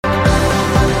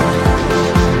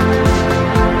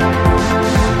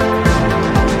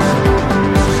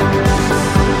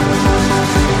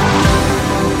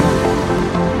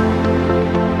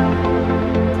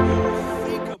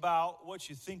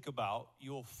about,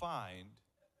 you'll find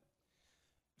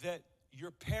that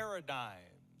your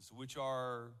paradigms, which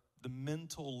are the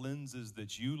mental lenses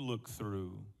that you look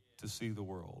through to see the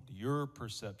world, your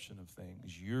perception of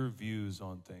things, your views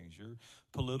on things, your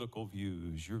political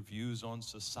views, your views on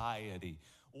society,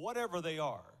 whatever they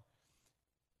are,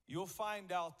 you'll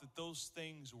find out that those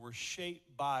things were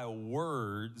shaped by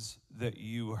words that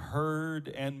you heard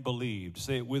and believed.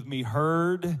 Say it with me,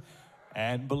 heard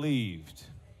and believed.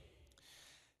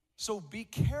 So be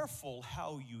careful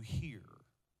how you hear,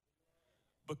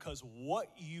 because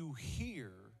what you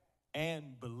hear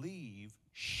and believe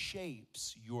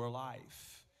shapes your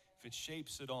life. If it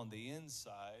shapes it on the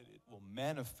inside, it will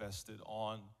manifest it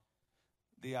on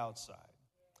the outside.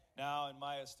 Now, in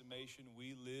my estimation,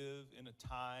 we live in a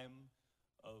time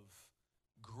of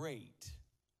great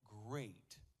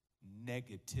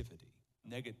negativity.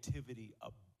 Negativity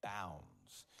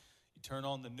abounds. You turn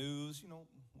on the news,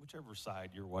 whichever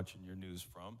side you're watching your news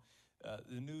from,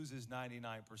 the news is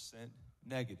 99%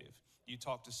 negative. You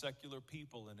talk to secular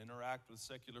people and interact with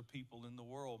secular people in the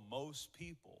world. Most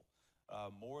people,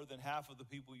 more than half of the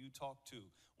people you talk to,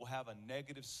 will have a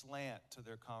negative slant to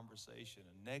their conversation,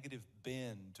 a negative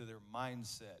bend to their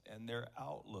mindset and their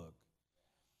outlook.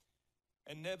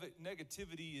 And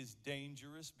negativity is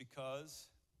dangerous because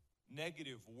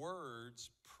negative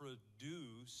words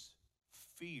produce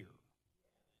fear.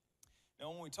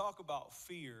 Now, when we talk about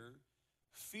fear,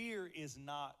 fear is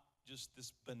not just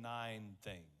this benign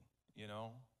thing,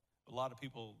 A lot of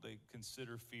people, they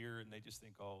consider fear and they just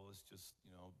think, it's just,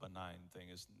 a benign thing.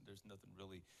 There's nothing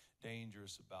really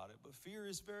dangerous about it. But fear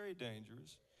is very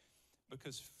dangerous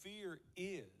because fear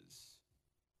is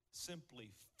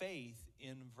simply faith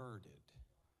inverted.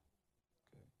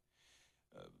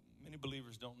 Okay. Many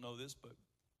believers don't know this, but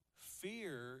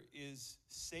fear is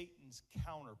Satan's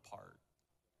counterpart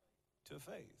to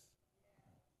faith.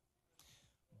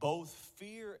 Both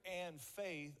fear and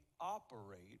faith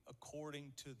operate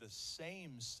according to the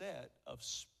same set of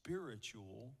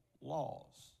spiritual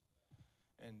laws.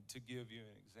 And to give you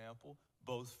an example,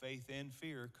 both faith and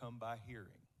fear come by hearing.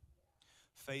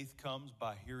 Faith comes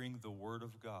by hearing the word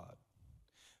of God.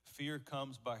 Fear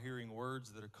comes by hearing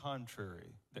words that are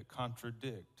contrary, that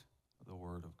contradict the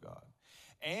word of God.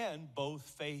 And both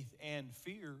faith and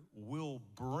fear will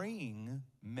bring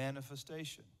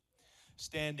manifestation.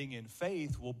 Standing in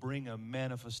faith will bring a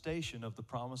manifestation of the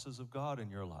promises of God in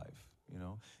your life.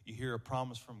 You hear a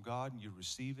promise from God and you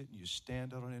receive it and you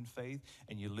stand on it in faith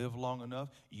and you live long enough,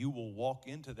 you will walk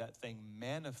into that thing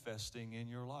manifesting in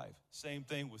your life. Same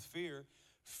thing with fear.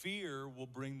 Fear will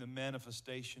bring the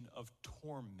manifestation of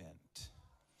torment.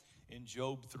 In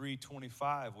Job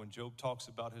 3:25, when Job talks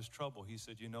about his trouble, he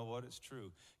said, you know what? It's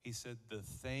true. He said, the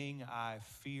thing I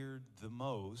feared the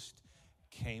most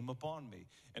came upon me.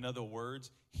 In other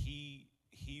words, he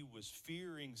was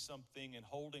fearing something and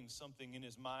holding something in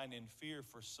his mind in fear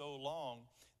for so long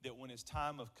that when his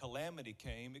time of calamity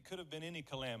came, it could have been any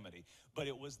calamity, but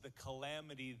it was the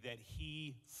calamity that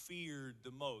he feared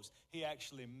the most. He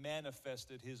actually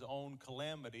manifested his own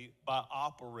calamity by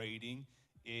operating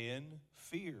in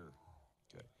fear.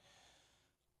 Okay.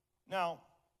 Now,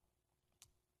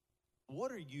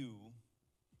 what are you,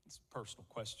 it's a personal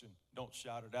question, don't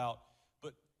shout it out,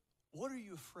 but what are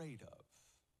you afraid of?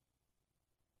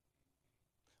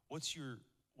 What's your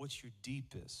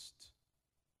deepest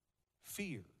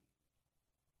fear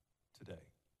today?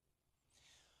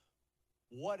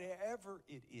 Whatever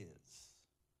it is,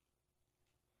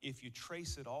 if you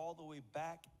trace it all the way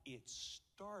back, it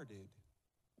started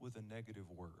with a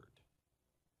negative word.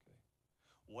 Okay.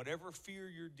 Whatever fear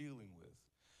you're dealing with,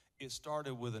 it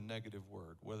started with a negative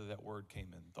word, whether that word came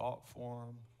in thought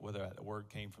form, whether that word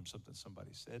came from something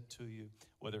somebody said to you,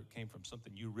 whether it came from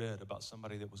something you read about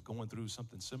somebody that was going through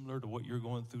something similar to what you're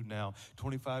going through now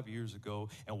 25 years ago,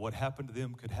 and what happened to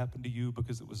them could happen to you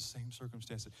because it was the same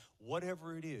circumstances.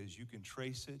 Whatever it is, you can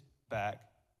trace it back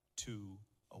to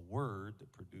a word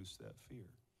that produced that fear.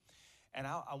 And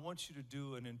I want you to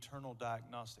do an internal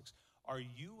diagnostics. Are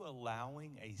you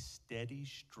allowing a steady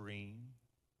stream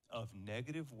of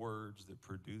negative words that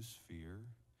produce fear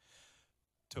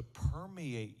to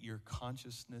permeate your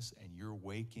consciousness and your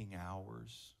waking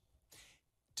hours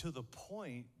to the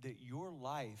point that your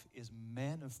life is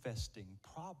manifesting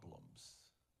problems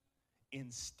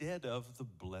instead of the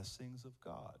blessings of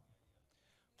God?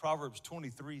 Proverbs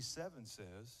 23:7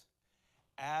 says,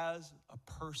 as a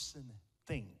person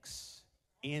thinks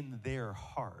in their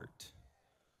heart,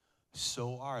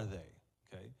 so are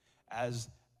they. Okay? As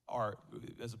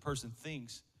a person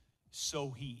thinks,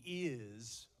 so he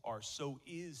is or so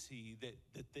is he,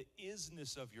 that the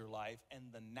isness of your life and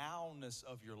the nowness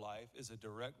of your life is a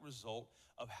direct result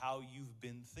of how you've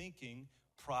been thinking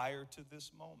prior to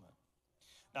this moment.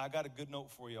 Now, I got a good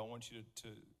note for you I want you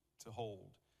to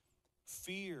hold.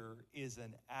 Fear is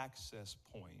an access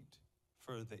point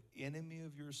for the enemy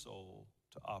of your soul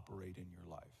to operate in your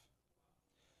life.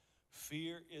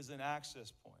 Fear is an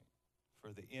access point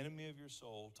for the enemy of your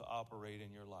soul to operate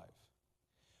in your life.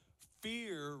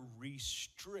 Fear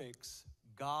restricts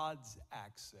God's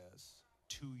access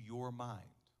to your mind.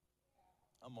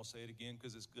 I'm going to say it again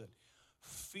because it's good.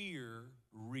 Fear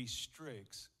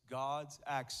restricts God's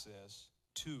access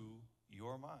to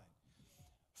your mind.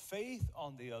 Faith,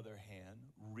 on the other hand,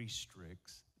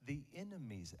 restricts the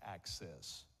enemy's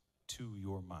access to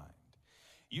your mind.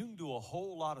 You can do a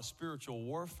whole lot of spiritual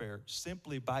warfare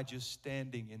simply by just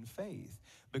standing in faith,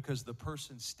 because the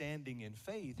person standing in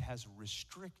faith has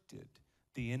restricted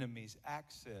the enemy's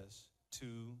access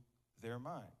to their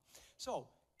mind. So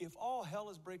if all hell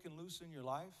is breaking loose in your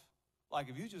life, like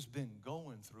if you've just been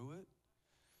going through it,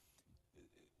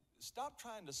 stop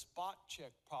trying to spot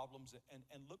check problems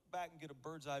and look back and get a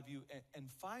bird's eye view and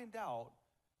find out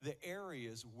the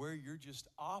areas where you're just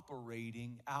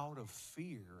operating out of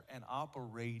fear and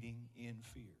operating in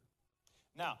fear.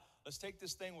 Now, let's take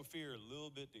this thing with fear a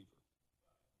little bit deeper,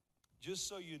 just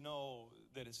so you know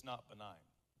that it's not benign.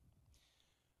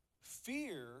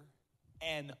 Fear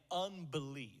and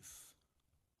unbelief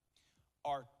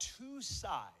are two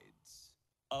sides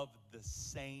of the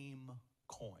same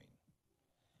coin.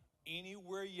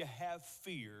 Anywhere you have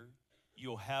fear,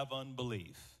 you'll have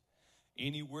unbelief.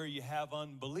 Anywhere you have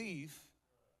unbelief,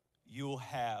 you'll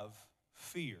have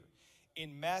fear.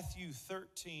 In Matthew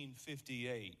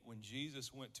 13:58, when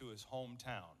Jesus went to his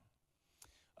hometown,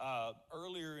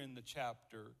 earlier in the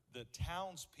chapter, the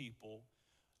townspeople,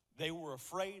 they were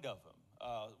afraid of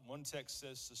him. One text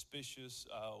says suspicious,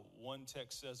 one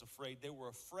text says afraid. They were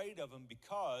afraid of him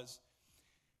because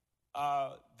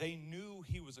they knew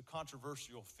he was a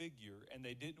controversial figure, and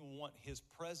they didn't want his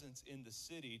presence in the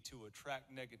city to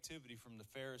attract negativity from the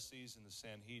Pharisees and the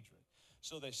Sanhedrin.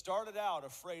 So they started out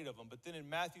afraid of him, but then in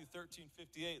Matthew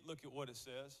 13:58, look at what it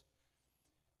says.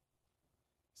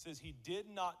 It says, he did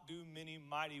not do many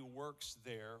mighty works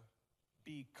there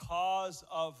because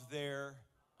of their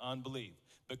unbelief.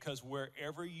 Because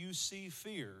wherever you see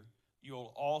fear,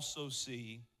 you'll also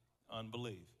see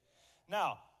unbelief.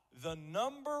 Now, the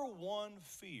number one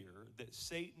fear that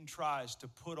Satan tries to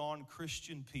put on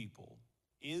Christian people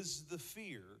is the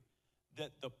fear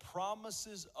that the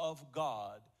promises of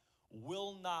God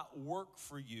will not work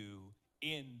for you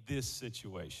in this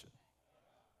situation.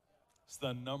 It's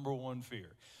the number one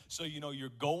fear. So, you're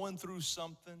going through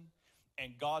something,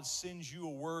 and God sends you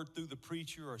a word through the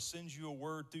preacher, or sends you a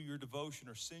word through your devotion,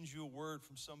 or sends you a word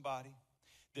from somebody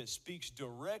that speaks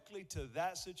directly to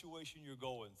that situation you're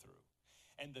going through.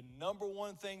 And the number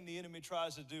one thing the enemy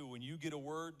tries to do when you get a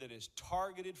word that is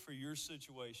targeted for your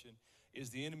situation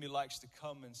is the enemy likes to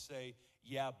come and say,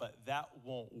 yeah, but that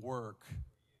won't work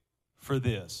for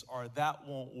this, or that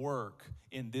won't work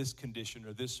in this condition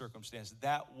or this circumstance.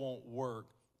 That won't work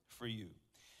for you.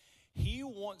 He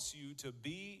wants you to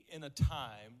be in a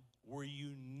time where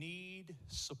you need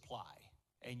supply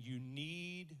and you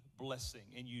need blessing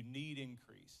and you need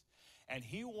increase. And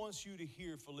he wants you to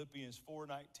hear Philippians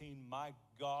 4:19, my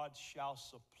God shall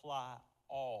supply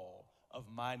all of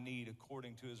my need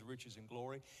according to his riches and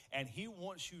glory. And he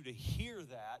wants you to hear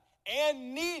that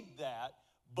and need that,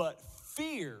 but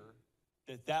fear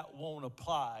that won't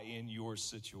apply in your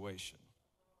situation.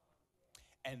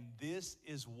 And this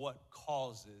is what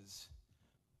causes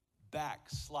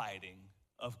backsliding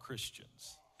of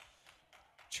Christians.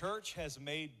 Church has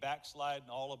made backsliding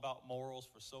all about morals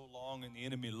for so long, and the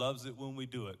enemy loves it when we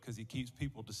do it because he keeps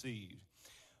people deceived.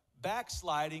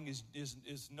 Backsliding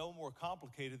is no more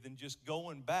complicated than just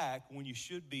going back when you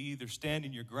should be either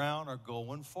standing your ground or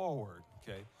going forward,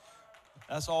 okay?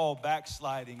 That's all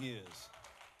backsliding is.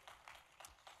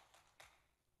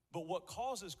 But what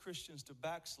causes Christians to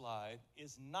backslide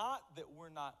is not that we're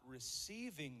not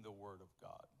receiving the Word of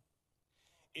God.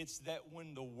 It's that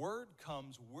when the Word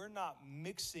comes, we're not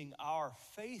mixing our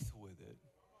faith with it.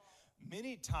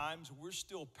 Many times we're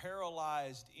still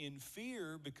paralyzed in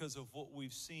fear because of what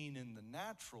we've seen in the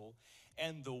natural,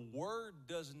 and the Word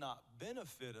does not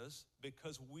benefit us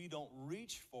because we don't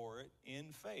reach for it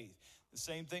in faith. The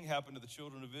same thing happened to the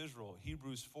children of Israel.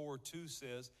 Hebrews 4:2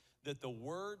 says that the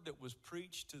word that was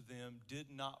preached to them did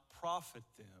not profit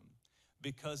them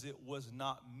because it was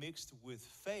not mixed with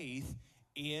faith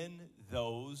in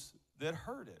those that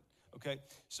heard it. Okay,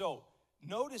 so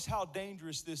notice how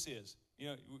dangerous this is. You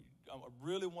know, I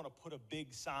really want to put a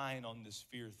big sign on this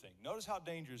fear thing. Notice how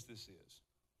dangerous this is.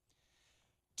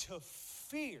 To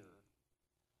fear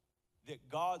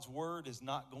that God's word is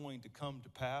not going to come to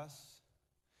pass,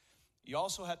 you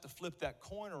also have to flip that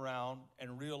coin around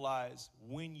and realize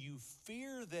when you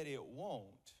fear that it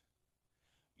won't,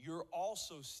 you're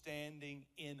also standing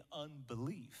in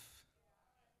unbelief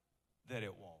that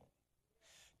it won't.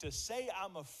 To say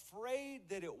I'm afraid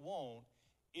that it won't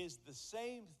is the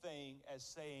same thing as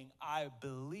saying I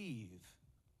believe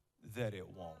that it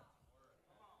won't.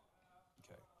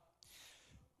 Okay.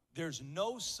 There's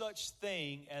no such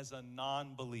thing as a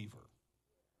non-believer.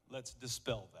 Let's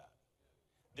dispel that.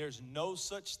 There's no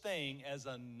such thing as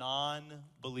a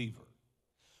non-believer.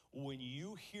 When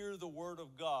you hear the word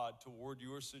of God toward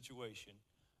your situation,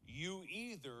 you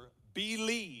either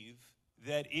believe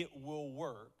that it will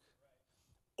work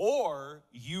or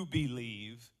you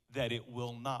believe that it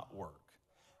will not work.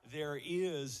 There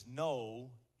is no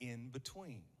in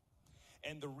between.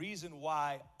 And the reason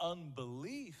why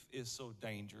unbelief is so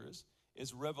dangerous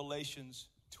is Revelations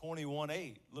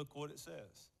 21:8. Look what it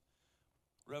says.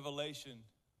 Revelation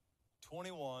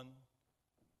 21,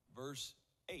 verse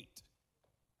 8.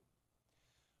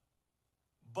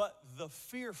 But the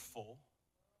fearful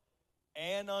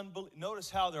and unbelief. Notice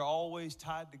how they're always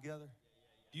tied together.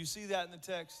 Do you see that in the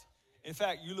text? In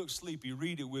fact, you look sleepy.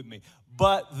 Read it with me.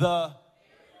 But the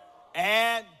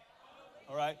and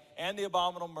the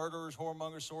abominable murderers,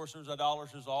 whoremongers, sorcerers,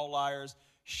 idolaters, all liars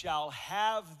shall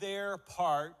have their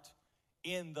part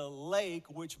in the lake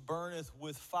which burneth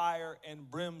with fire and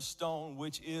brimstone,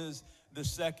 which is the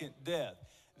second death.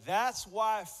 That's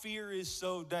why fear is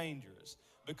so dangerous.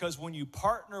 Because when you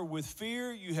partner with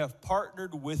fear, you have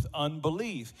partnered with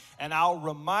unbelief. And I'll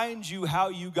remind you how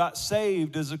you got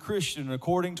saved as a Christian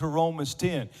according to Romans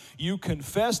 10. You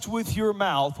confessed with your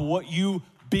mouth what you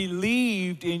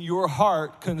believed in your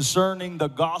heart concerning the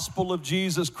gospel of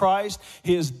Jesus Christ,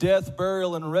 his death,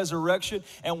 burial, and resurrection.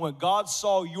 And when God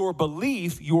saw your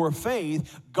belief, your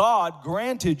faith, God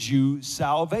granted you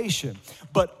salvation.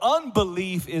 But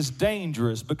unbelief is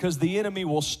dangerous because the enemy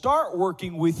will start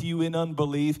working with you in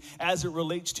unbelief as it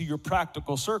relates to your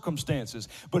practical circumstances.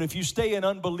 But if you stay in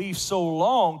unbelief so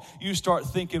long, you start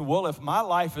thinking, well, if my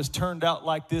life has turned out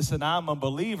like this and I'm a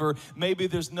believer, maybe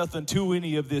there's nothing to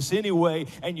any of this anyway.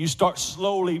 And you start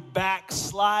slowly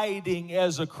backsliding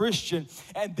as a Christian.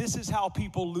 And this is how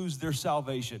people lose their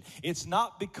salvation. It's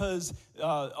not because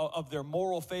of their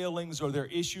moral failings or their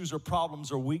issues or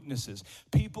problems or weaknesses.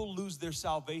 People lose their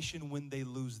salvation when they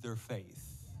lose their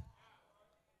faith.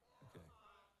 Okay.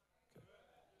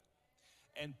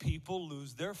 And people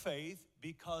lose their faith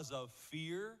because of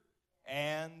fear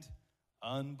and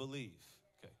unbelief.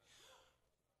 Okay.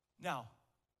 Now,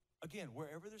 again,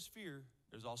 wherever there's fear,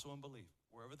 there's also unbelief.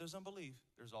 Wherever there's unbelief,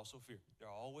 there's also fear. They're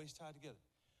always tied together.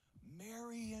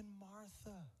 Mary and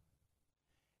Martha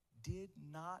did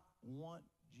not want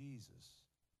Jesus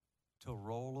to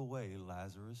roll away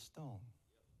Lazarus' stone.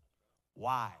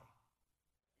 Why?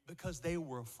 Because they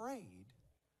were afraid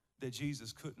that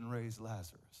Jesus couldn't raise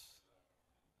Lazarus.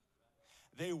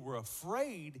 They were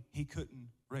afraid he couldn't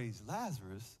raise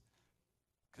Lazarus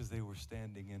because they were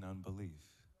standing in unbelief.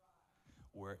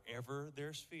 Wherever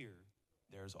there's fear,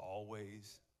 there's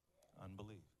always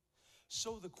unbelief.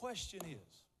 So the question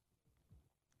is,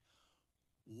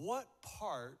 what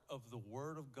part of the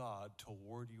Word of God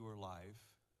toward your life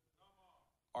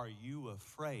are you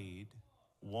afraid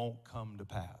won't come to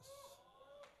pass?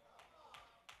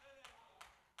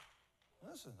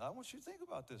 Listen, I want you to think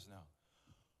about this now.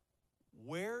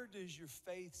 Where does your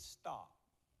faith stop,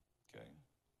 okay,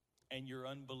 and your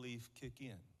unbelief kick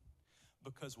in?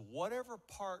 Because whatever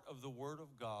part of the Word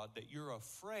of God that you're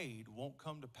afraid won't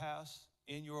come to pass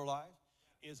in your life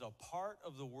is a part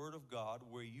of the Word of God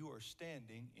where you are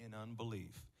standing in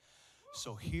unbelief.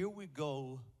 So here we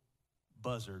go,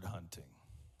 buzzard hunting.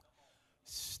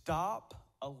 Stop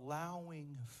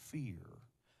allowing fear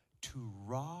to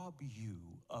rob you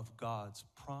of God's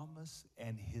promise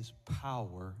and his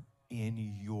power in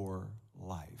your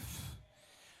life.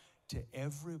 To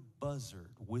every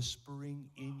buzzard whispering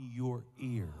in your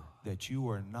ear that you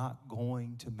are not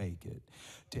going to make it,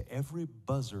 to every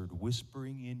buzzard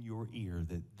whispering in your ear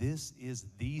that this is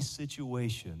the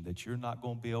situation that you're not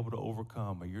going to be able to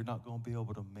overcome or you're not going to be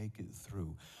able to make it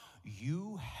through,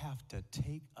 you have to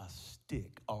take a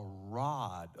stick, a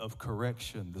rod of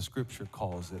correction, the scripture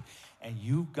calls it, and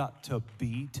you've got to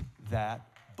beat that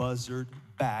buzzard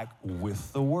back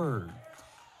with the word.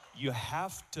 You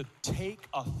have to take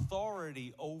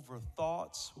authority over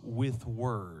thoughts with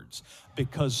words,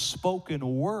 because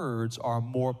spoken words are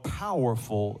more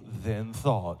powerful than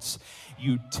thoughts.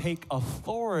 You take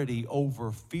authority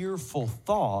over fearful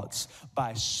thoughts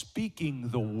by speaking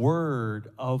the word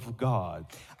of God.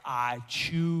 I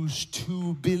choose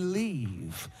to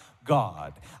believe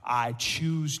God. I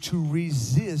choose to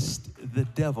resist the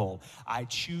devil. I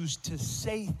choose to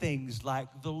say things like,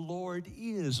 the Lord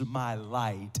is my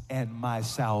light and my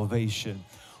salvation.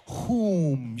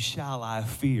 Whom shall I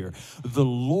fear? The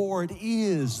Lord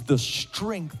is the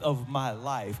strength of my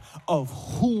life. Of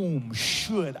whom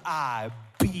should I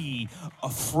be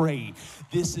afraid?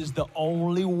 This is the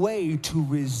only way to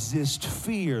resist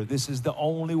fear. This is the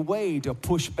only way to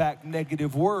push back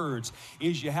negative words,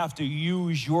 is you have to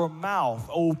use your mouth,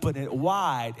 open it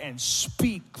wide, and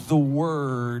speak the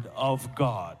word of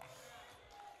God.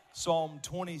 Psalm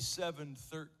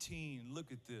 27:13.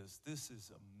 Look at this. This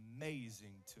is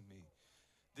amazing to me.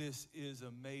 This is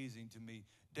amazing to me.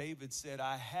 David said,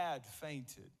 I had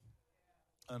fainted,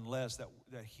 unless that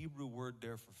Hebrew word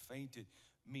there for fainted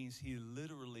means he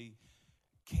literally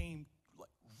came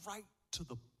right to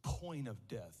the point of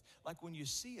death. Like when you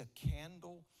see a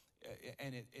candle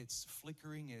and it's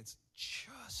flickering and it's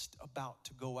just about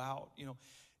to go out. You know,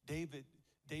 David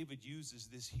uses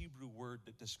this Hebrew word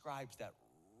that describes that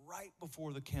right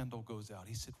before the candle goes out.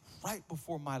 He said, right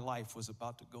before my life was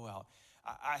about to go out,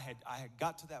 I had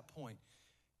got to that point.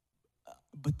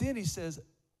 But then he says,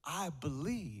 I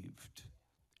believed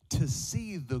to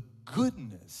see the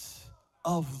goodness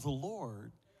of the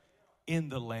Lord in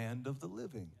the land of the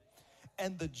living.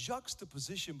 And the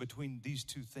juxtaposition between these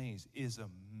two things is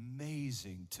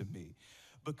amazing to me,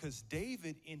 because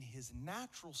David, in his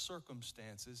natural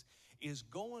circumstances, is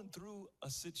going through a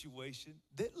situation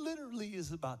that literally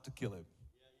is about to kill him.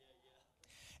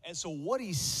 And so what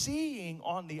he's seeing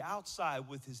on the outside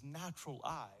with his natural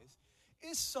eyes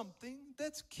is something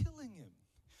that's killing him.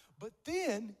 But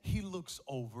then he looks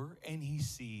over and he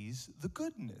sees the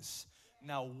goodness.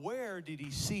 Now, where did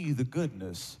he see the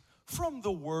goodness? From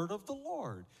the word of the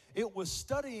Lord. It was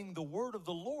studying the word of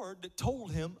the Lord that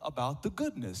told him about the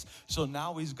goodness. So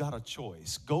now he's got a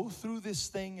choice. Go through this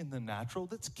thing in the natural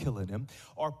that's killing him,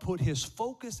 or put his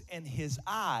focus and his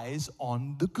eyes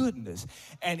on the goodness.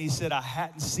 And he said, I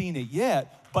hadn't seen it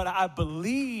yet, but I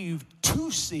believed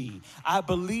to see. I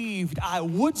believed I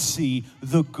would see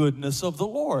the goodness of the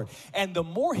Lord. And the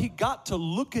more he got to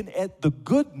looking at the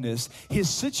goodness, his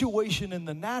situation in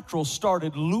the natural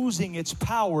started losing its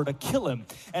power to kill him.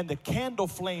 And the candle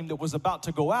flame that was about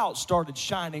to go out started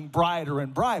shining brighter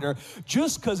and brighter,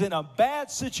 just because in a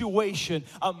bad situation,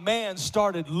 a man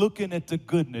started looking at the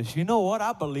goodness. You know what?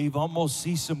 I believe I'm going to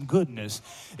see some goodness.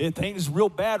 Things real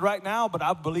bad right now, but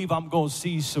I believe I'm going to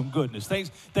see some goodness.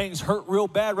 Things hurt real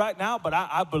bad right now, but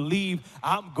I believe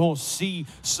I'm going to see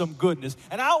some goodness.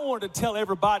 And I want to tell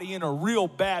everybody in a real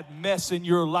bad mess in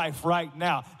your life right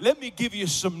now, let me give you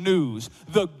some news.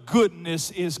 The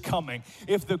goodness is coming.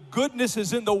 If the goodness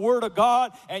is in the Word of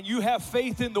God and you have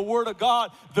faith in the Word of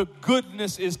God, the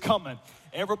goodness is coming.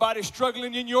 Everybody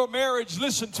struggling in your marriage,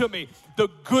 listen to me. The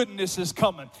goodness is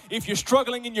coming. If you're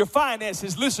struggling in your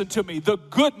finances, listen to me. The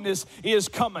goodness is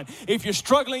coming. If you're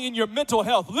struggling in your mental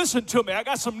health, listen to me. I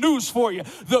got some news for you.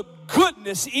 The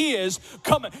goodness is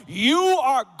coming. You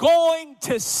are going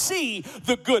to see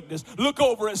the goodness. Look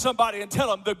over at somebody and tell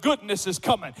them the goodness is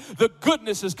coming. The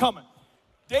goodness is coming.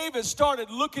 David started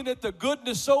looking at the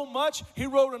goodness so much, he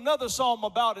wrote another psalm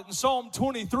about it in Psalm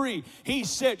 23. He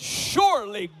said,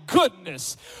 surely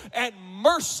goodness and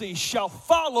mercy shall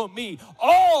follow me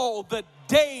all the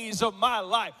days of my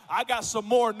life. I got some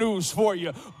more news for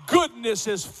you. Goodness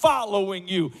is following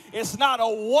you. It's not a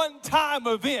one-time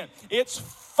event. It's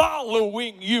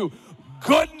following you.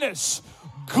 Goodness,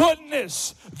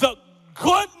 the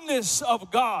goodness of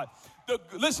God.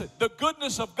 Listen, the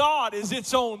goodness of God is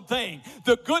its own thing.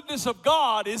 The goodness of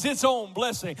God is its own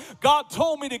blessing. God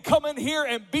told me to come in here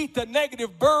and beat the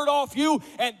negative bird off you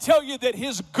and tell you that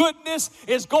His goodness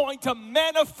is going to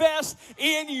manifest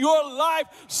in your life.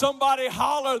 Somebody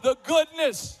holler the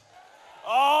goodness.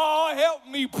 Oh, help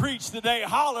me preach today.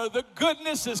 Holler, the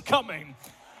goodness is coming.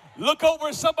 Look over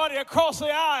at somebody across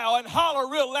the aisle and holler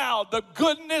real loud, the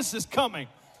goodness is coming.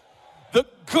 The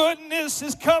goodness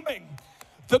is coming.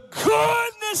 The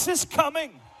goodness is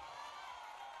coming.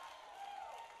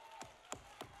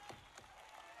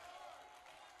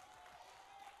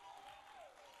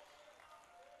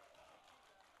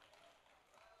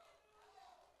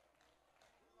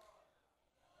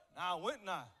 Now I went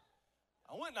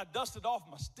and I dusted off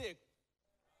my stick,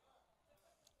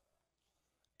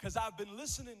 because I've been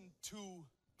listening to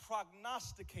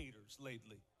prognosticators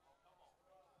lately,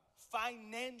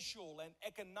 financial and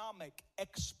economic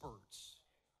experts,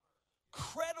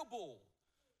 credible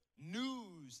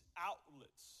news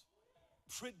outlets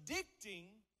predicting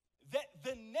that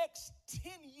the next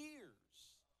 10 years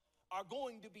are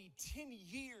going to be 10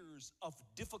 years of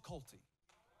difficulty,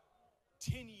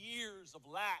 10 years of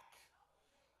lack,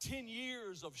 10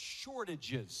 years of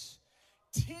shortages,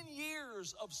 10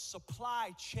 years of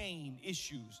supply chain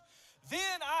issues.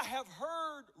 Then I have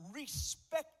heard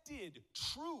respected,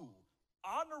 true,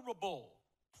 honorable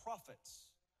prophets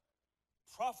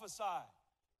prophesy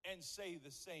and say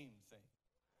the same thing.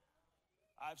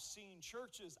 I've seen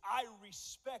churches I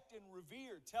respect and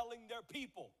revere telling their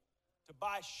people to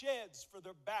buy sheds for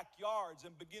their backyards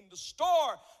and begin to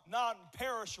store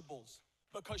non-perishables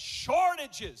because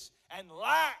shortages and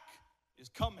lack is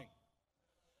coming.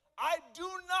 I do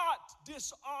not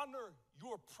dishonor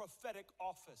your prophetic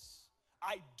office.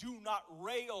 I do not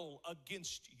rail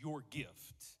against your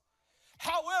gift.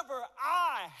 However,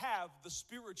 I have the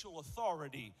spiritual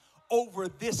authority over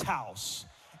this house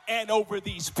and over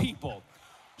these people.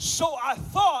 So I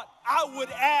thought I would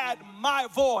add my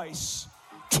voice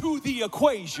to the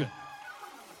equation.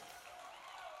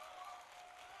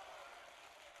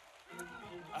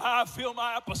 I feel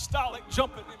my apostolic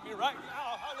jumping in me right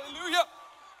now. Hallelujah.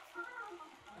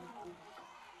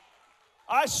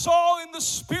 I saw in the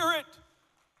spirit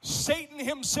Satan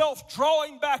himself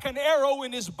drawing back an arrow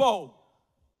in his bow,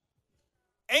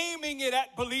 aiming it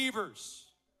at believers.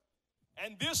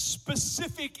 And this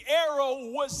specific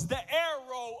arrow was the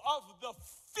arrow of the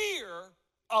fear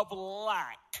of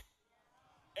lack.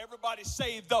 Everybody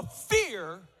say the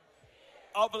fear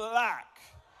of lack.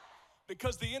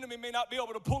 Because the enemy may not be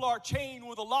able to pull our chain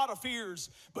with a lot of fears,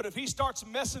 but if he starts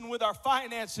messing with our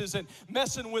finances and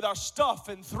messing with our stuff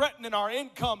and threatening our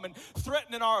income and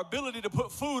threatening our ability to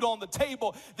put food on the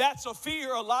table, that's a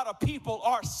fear a lot of people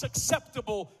are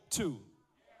susceptible to.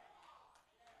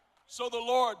 So the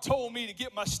Lord told me to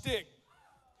get my stick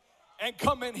and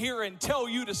come in here and tell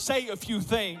you to say a few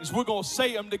things. We're going to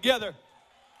say them together.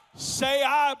 Say,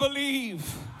 I believe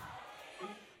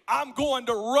I'm going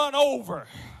to run over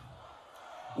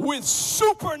with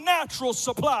supernatural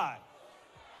supply.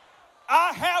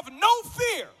 I have no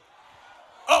fear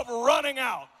of running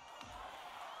out.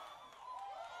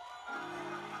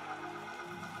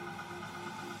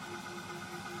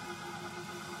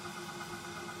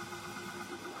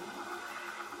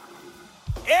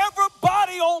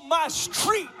 Everybody on my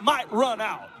street might run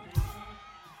out,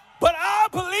 but I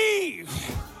believe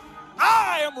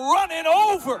I am running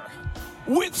over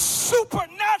with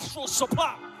supernatural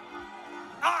supply.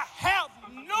 I have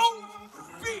no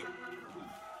fear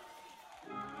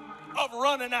of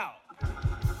running out.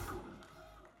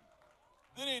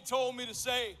 Then he told me to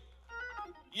say,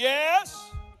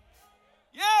 yes,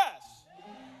 yes,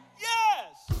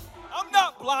 yes. I'm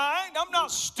not blind. I'm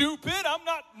not stupid.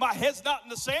 My head's not in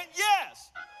the sand.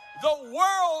 Yes, the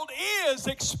world is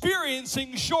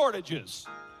experiencing shortages,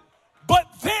 but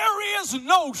there is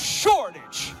no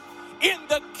shortage in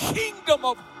the kingdom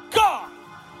of God.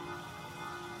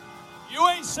 You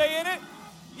ain't saying it?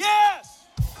 Yes.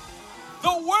 The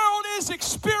world is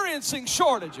experiencing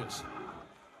shortages,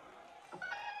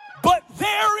 but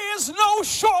there is no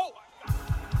shortage.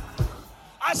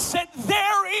 I said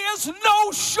there is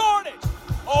no shortage.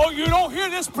 Oh, you don't hear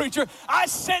this, preacher. I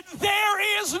said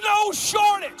there is no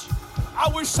shortage. I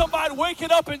wish somebody would wake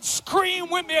it up and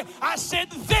scream with me. I said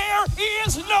there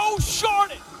is no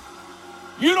shortage.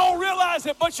 You don't realize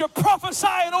it, but you're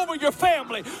prophesying over your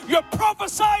family. You're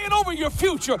prophesying over your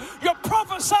future. You're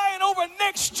prophesying over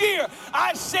next year.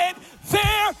 I said,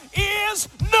 there is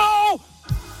no.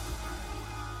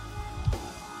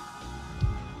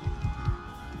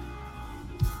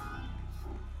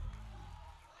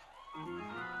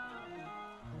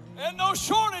 There's no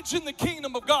shortage in the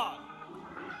kingdom of God.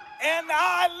 And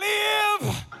I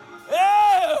live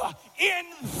in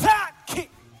that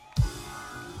kingdom.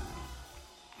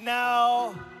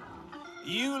 Now,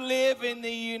 you live in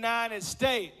the United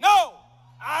States. No,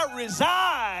 I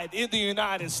reside in the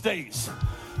United States.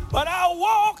 But I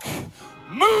walk,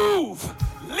 move,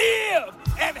 live,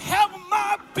 and have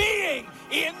my being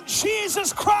in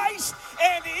Jesus Christ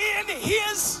and in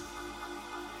his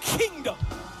kingdom.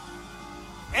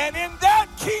 And in that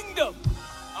kingdom,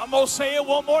 I'm going to say it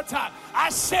one more time. I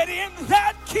said in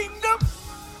that kingdom,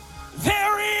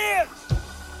 there is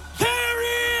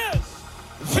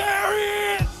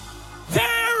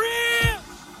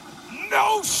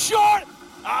no short.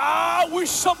 I wish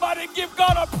somebody give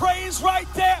God a praise right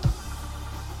there.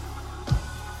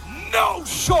 No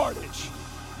shortage.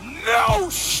 No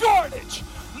shortage.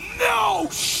 no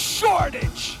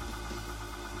shortage.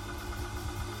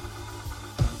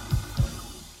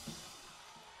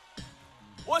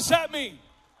 What's that mean?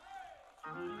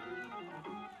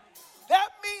 That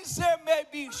means there may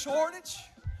be shortage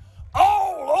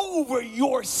all over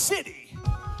your city,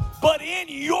 but in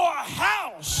your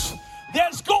house,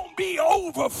 there's going to be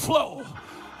overflow.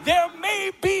 There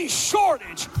may be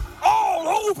shortage all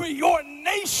over your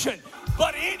nation,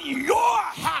 but in your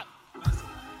house.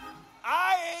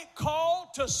 I ain't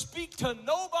called to speak to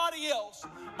nobody else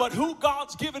but who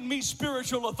God's given me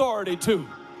spiritual authority to.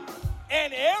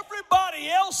 And everybody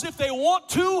else, if they want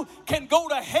to, can go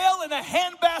to hell in a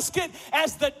handbasket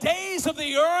as the days of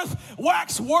the earth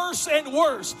wax worse and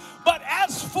worse. But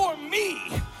as for me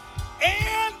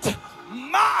and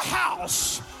my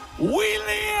house, we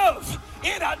live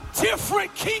in a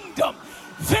different kingdom.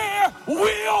 There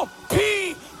will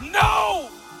be no.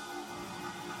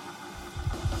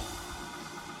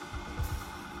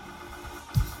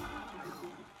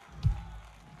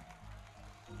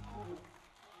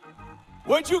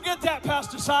 Where'd you get that,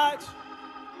 Pastor Sides?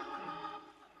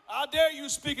 I dare you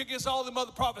speak against all them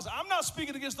other prophets. I'm not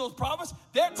speaking against those prophets.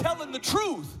 They're telling the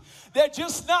truth. They're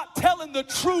just not telling the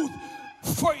truth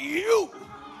for you.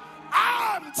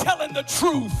 I'm telling the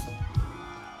truth.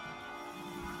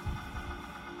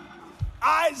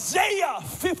 Isaiah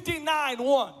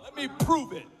 59:1. Let me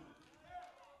prove it.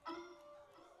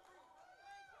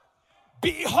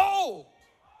 Behold,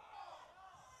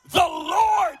 the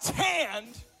Lord's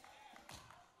hand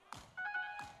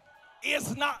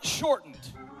is not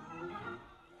shortened.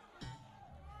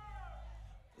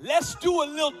 Let's do a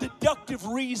little deductive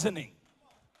reasoning.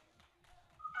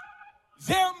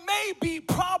 There may be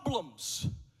problems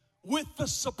with the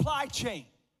supply chain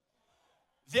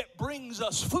that brings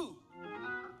us food.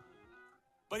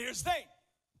 But here's the thing.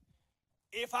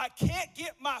 If I can't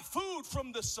get my food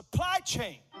from the supply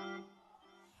chain,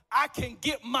 I can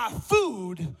get my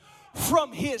food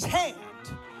from his hand,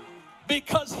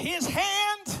 because his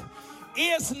hand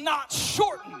is not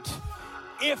shortened.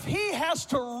 If he has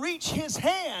to reach his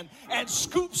hand and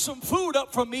scoop some food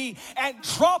up from me and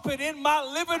drop it in my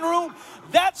living room,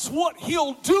 that's what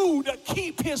he'll do to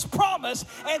keep his promise,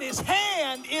 and his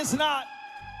hand is not.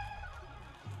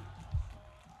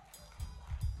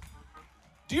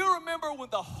 Do you remember when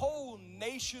the whole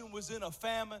nation was in a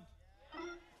famine?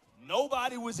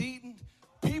 Nobody was eating.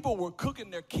 People were cooking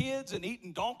their kids and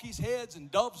eating donkeys' heads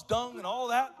and dove's dung and all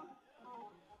that.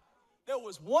 There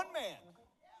was one man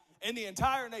in the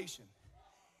entire nation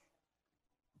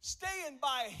staying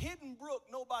by a hidden brook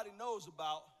nobody knows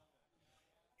about,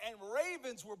 and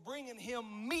ravens were bringing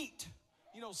him meat,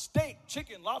 steak,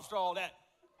 chicken, lobster, all that,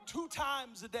 2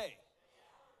 times a day,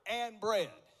 and bread.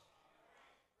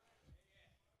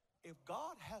 If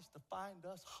God has to find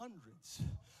us hundreds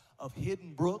of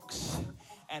hidden brooks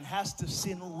and has to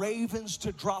send ravens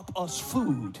to drop us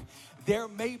food, there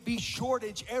may be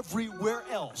shortage everywhere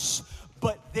else,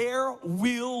 but there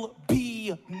will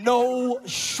be no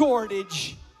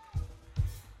shortage.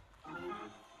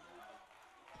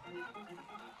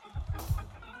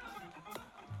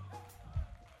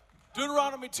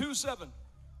 Deuteronomy 2:7.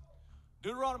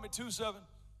 Deuteronomy 2:7.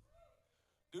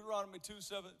 Deuteronomy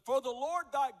 2:7. For the Lord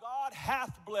thy God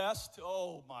hath blessed.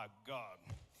 Oh my God.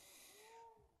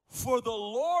 For the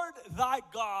Lord thy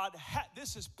God,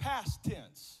 this is past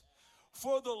tense.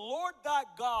 For the Lord thy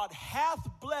God hath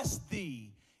blessed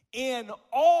thee in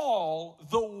all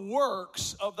the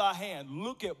works of thy hand.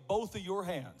 Look at both of your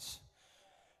hands.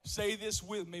 Say this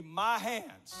with me, my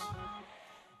hands.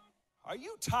 Are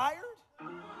you tired?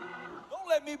 Don't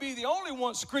let me be the only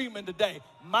one screaming today.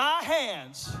 My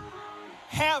hands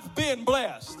have been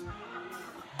blessed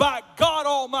by God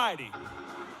Almighty.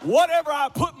 Whatever I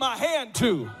put my hand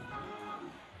to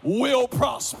will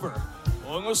prosper.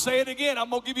 Well, I'm going to say it again. I'm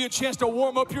going to give you a chance to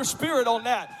warm up your spirit on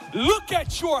that. Look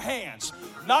at your hands.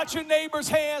 Not your neighbor's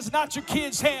hands, not your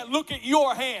kid's hand. Look at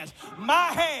your hands. My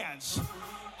hands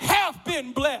have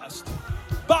been blessed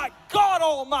by God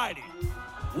Almighty.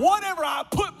 Whatever I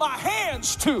put my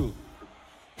hands to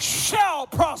shall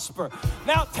prosper.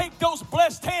 Now take those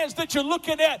blessed hands that you're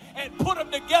looking at and put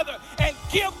them together and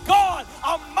give God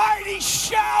a mighty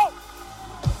shout.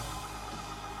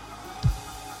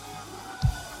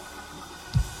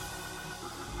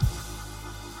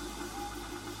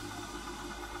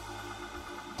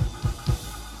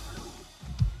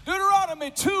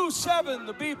 Deuteronomy 2:7,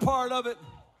 the B part of it,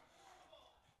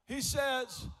 he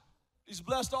says, he's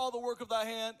blessed all the work of thy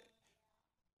hand.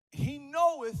 He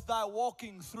knoweth thy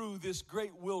walking through this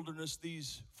great wilderness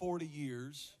these 40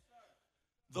 years.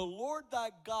 The Lord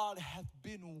thy God hath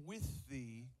been with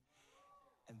thee,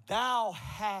 and thou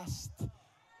hast.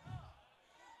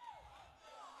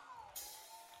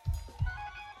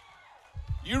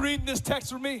 You reading this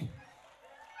text with me?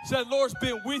 It said, Lord's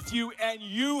been with you, and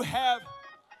you have.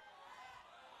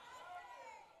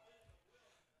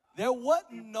 There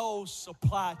wasn't no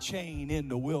supply chain in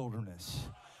the wilderness.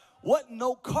 Wasn't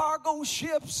no cargo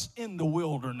ships in the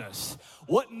wilderness.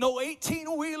 Wasn't no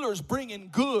 18-wheelers bringing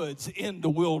goods in the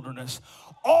wilderness.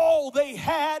 All they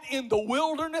had in the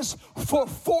wilderness for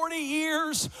 40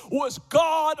 years was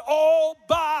God all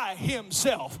by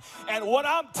himself. And what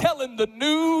I'm telling the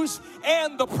news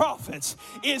and the prophets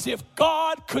is if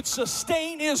God could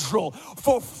sustain Israel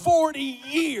for 40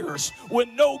 years with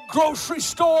no grocery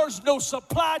stores, no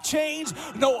supply chains,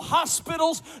 no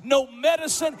hospitals, no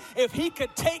medicine, if he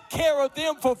could take care of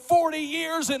them for 40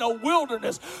 years in a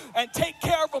wilderness and take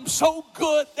care of them so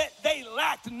good that they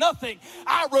lacked nothing,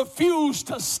 I refuse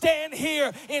to stand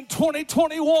here in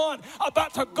 2021,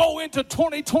 about to go into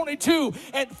 2022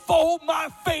 and fold my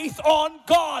faith on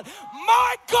God.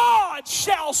 My God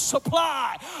shall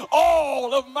supply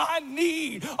all of my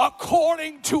need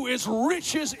according to his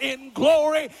riches in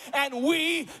glory, and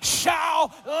we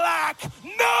shall lack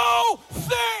no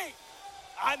thing.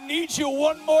 I need you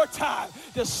one more time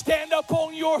to stand up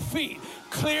on your feet,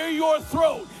 clear your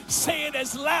throat, say it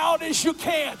as loud as you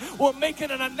can. We're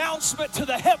making an announcement to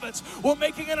the heavens. We're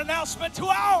making an announcement to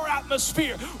our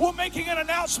atmosphere. We're making an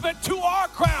announcement to our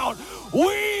ground.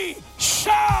 We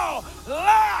shall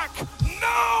lack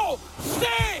no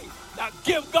thing. Now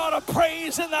give God a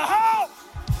praise in the house.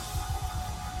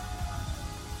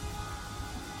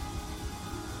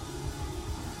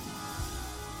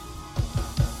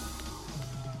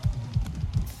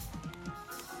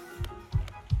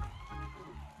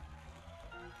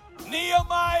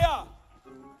 Nehemiah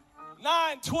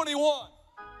 9:21.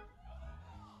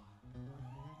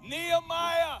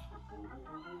 Nehemiah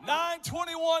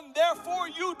 9:21. Therefore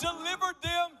you delivered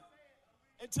them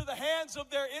into the hands of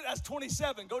their. That's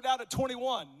 27. Go down to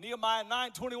 21. Nehemiah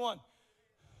 9:21.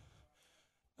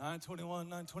 9:21.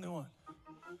 9:21.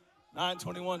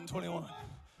 9:21. 21.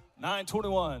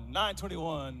 9:21.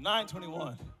 9:21.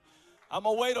 9:21. I'm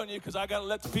gonna wait on you because I gotta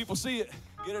let the people see it.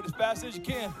 Get it as fast as you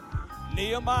can.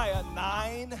 Nehemiah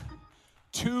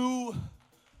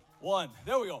 9:2-1.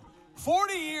 There we go.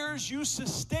 40 years you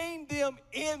sustained them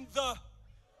in the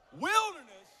wilderness.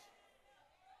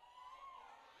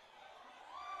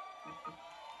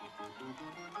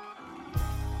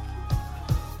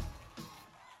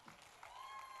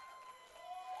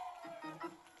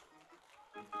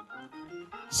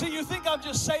 See, you think I'm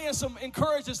just saying some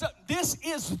encouraging stuff. This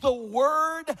is the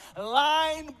word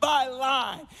line by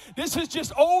line. This is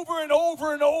just over and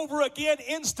over and over again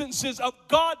instances of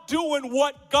God doing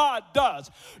what God does.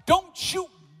 Don't you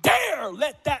dare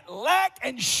let that lack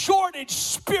and shortage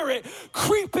spirit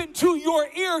creep into your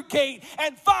ear gate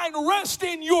and find rest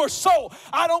in your soul.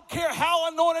 I don't care how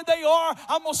anointed they are.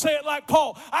 I'm going to say it like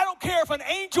Paul. I don't care if an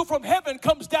angel from heaven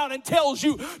comes down and tells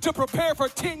you to prepare for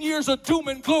 10 years of doom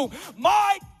and gloom.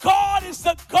 My God is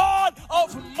the God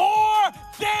of more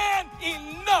than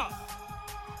enough.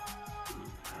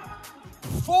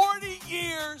 40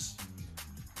 years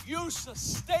you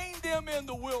sustained them in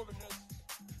the wilderness,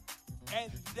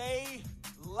 and they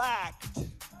lacked.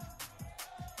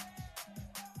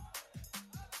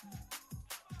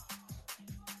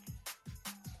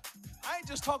 I ain't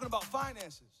just talking about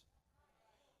finances.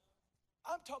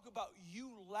 I'm talking about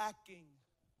you lacking.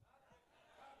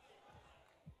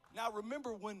 Now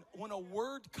remember, when a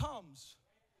word comes,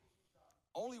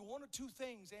 only one or two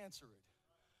things answer it.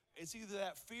 It's either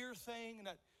that fear thing,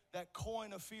 that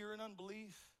coin of fear and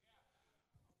unbelief,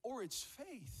 or it's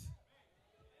faith.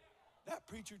 That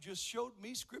preacher just showed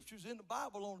me scriptures in the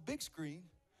Bible on a big screen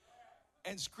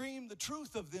and screamed the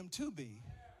truth of them to me.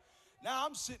 Now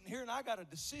I'm sitting here and I got a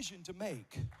decision to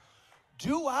make.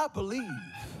 Do I believe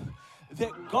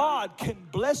that God can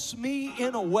bless me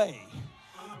in a way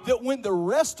that when the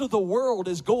rest of the world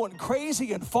is going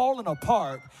crazy and falling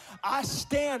apart, I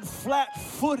stand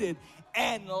flat-footed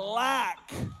and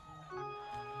lack?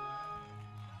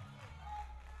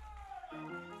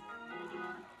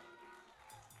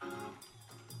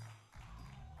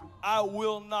 I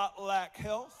will not lack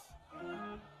health.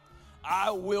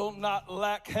 I will not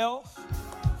lack health.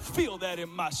 Feel that in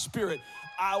my spirit.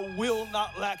 I will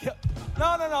not lack health.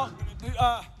 No.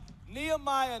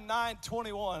 Nehemiah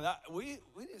 9:21. We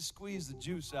didn't squeeze the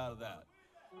juice out of that.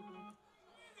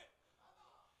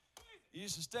 You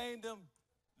sustained them.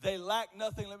 They lacked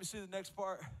nothing. Let me see the next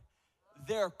part.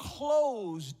 Their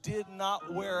clothes did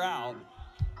not wear out.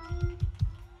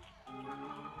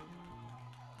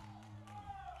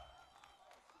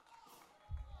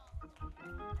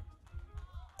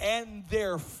 and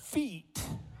their feet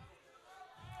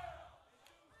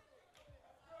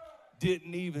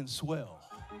didn't even swell.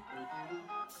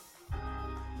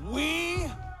 We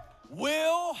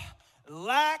will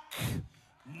lack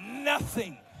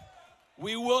nothing.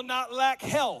 We will not lack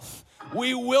health.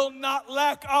 We will not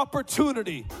lack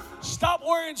opportunity. Stop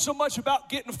worrying so much about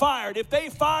getting fired. If they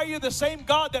fire you, the same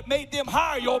God that made them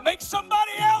hire you will make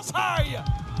somebody else hire you.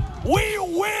 We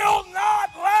will not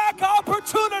lack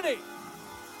opportunity.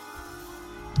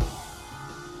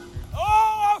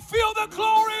 Oh, I feel the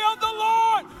glory of the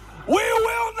Lord. We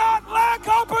will not lack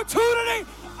opportunity.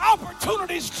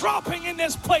 Opportunity's dropping in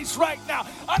this place right now.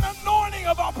 An anointing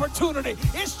of opportunity.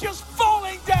 It's just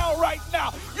falling down right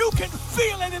now. You can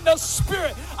feel it in the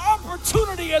spirit.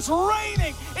 Opportunity is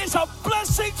raining. It's a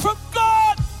blessing from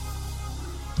God.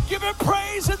 Give him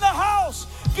praise in the house.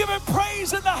 Give him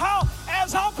praise in the house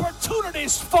as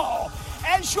opportunities fall.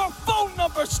 As your phone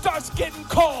number starts getting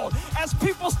called, as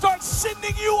people start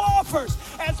sending you offers,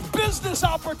 as business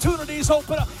opportunities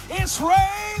open up, it's raining.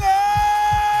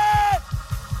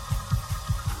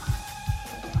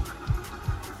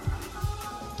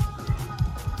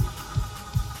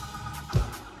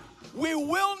 We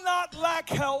will not lack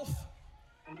health.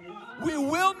 We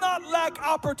will not lack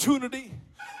opportunity.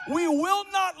 We will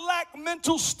not lack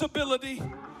mental stability.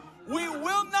 We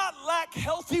will not lack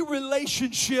healthy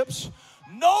relationships.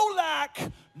 No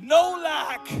lack, no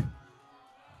lack.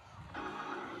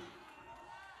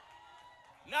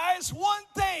 Now, it's one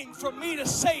thing for me to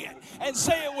say it and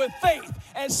say it with faith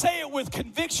and say it with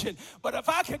conviction. But if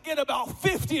I could get about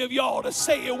 50 of y'all to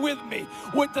say it with me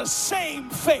with the same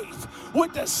faith,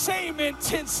 with the same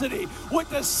intensity, with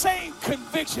the same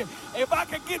conviction, if I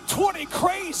could get 20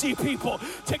 crazy people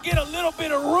to get a little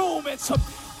bit of room and some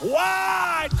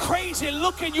wide, crazy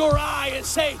look in your eye and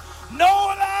say,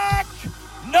 no lack,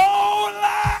 no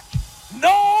lack,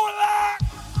 no lack,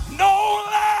 no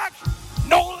lack.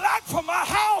 No lack from my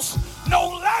house,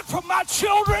 no lack from my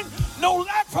children, no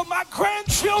lack from my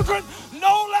grandchildren,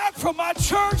 no lack from my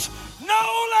church,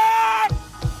 no lack.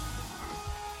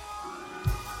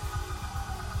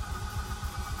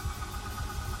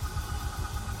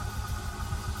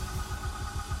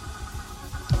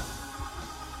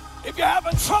 If you're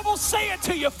having trouble, say it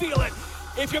till you feel it.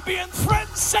 If you're being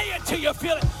threatened, say it till you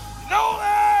feel it. No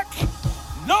lack,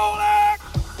 no lack,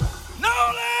 no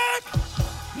lack,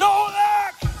 no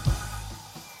lack.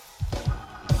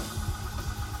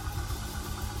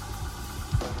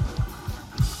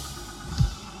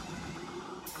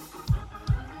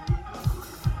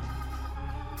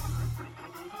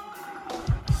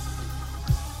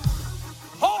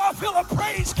 I feel a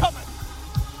praise coming.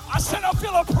 I said I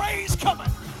feel a praise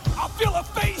coming. I feel a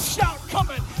faith shout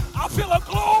coming. I feel a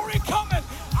glory coming.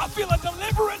 I feel a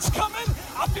deliverance coming.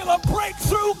 I feel a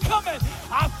breakthrough coming.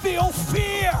 I feel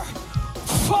fear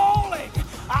falling.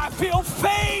 I feel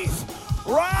faith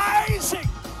rising.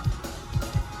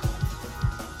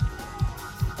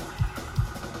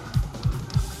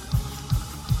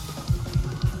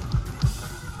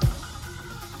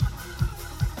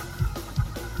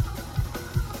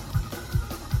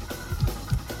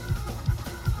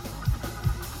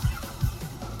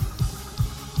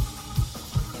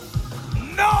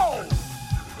 No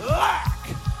lack,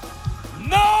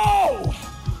 no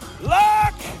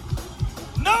lack,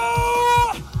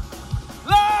 no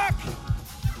lack,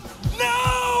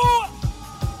 no.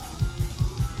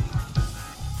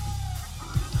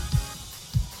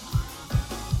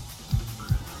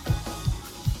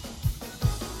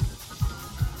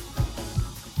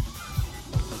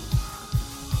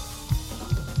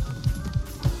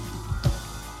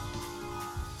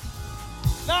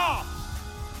 Now,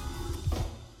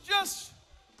 just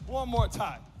one more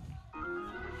time.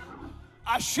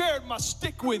 I shared my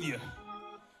stick with you.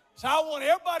 So I want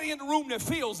everybody in the room that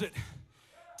feels it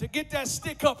to get that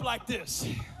stick up like this.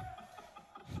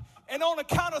 And on the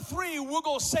count of 3, we're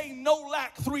going to say no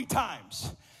lack 3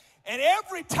 times. And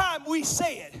every time we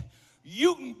say it,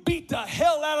 you can beat the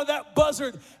hell out of that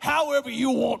buzzard however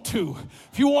you want to.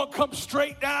 If you want to come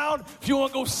straight down, if you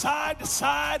want to go side to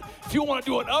side, if you want to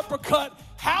do an uppercut,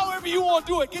 however you want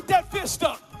to do it, get that fist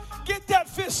up. Get that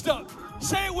fist up.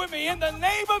 Say it with me. In the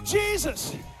name of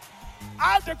Jesus,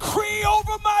 I decree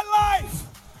over my life.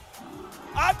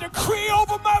 I decree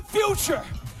over my future.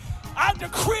 I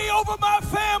decree over my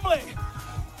family.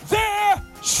 There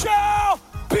shall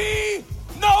be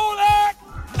no lack,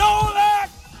 no lack,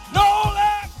 no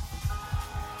lack.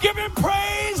 Give him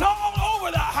praise all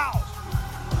over the house.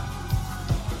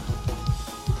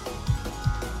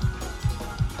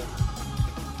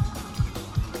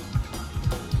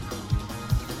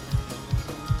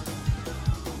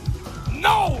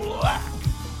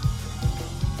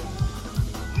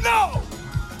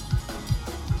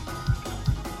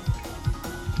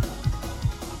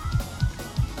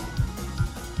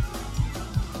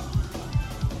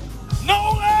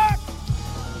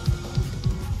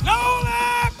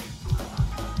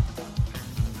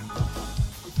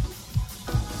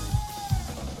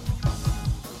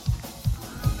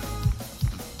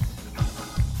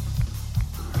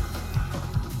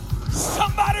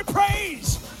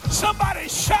 Somebody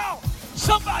shout.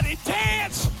 Somebody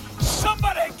dance.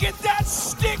 Somebody get that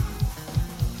stick.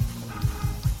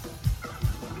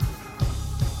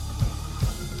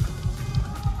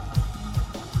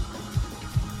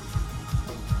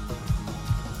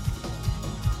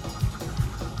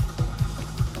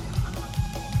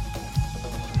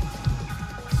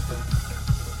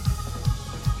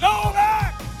 No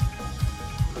lack.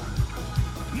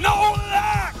 No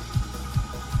lack.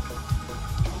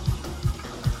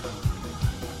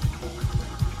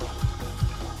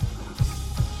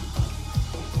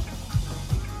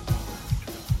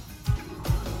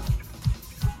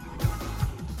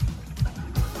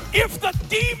 If the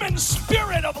demon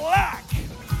spirit of lack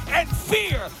and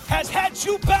fear has had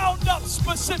you bound up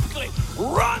specifically,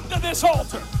 run to this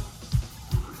altar.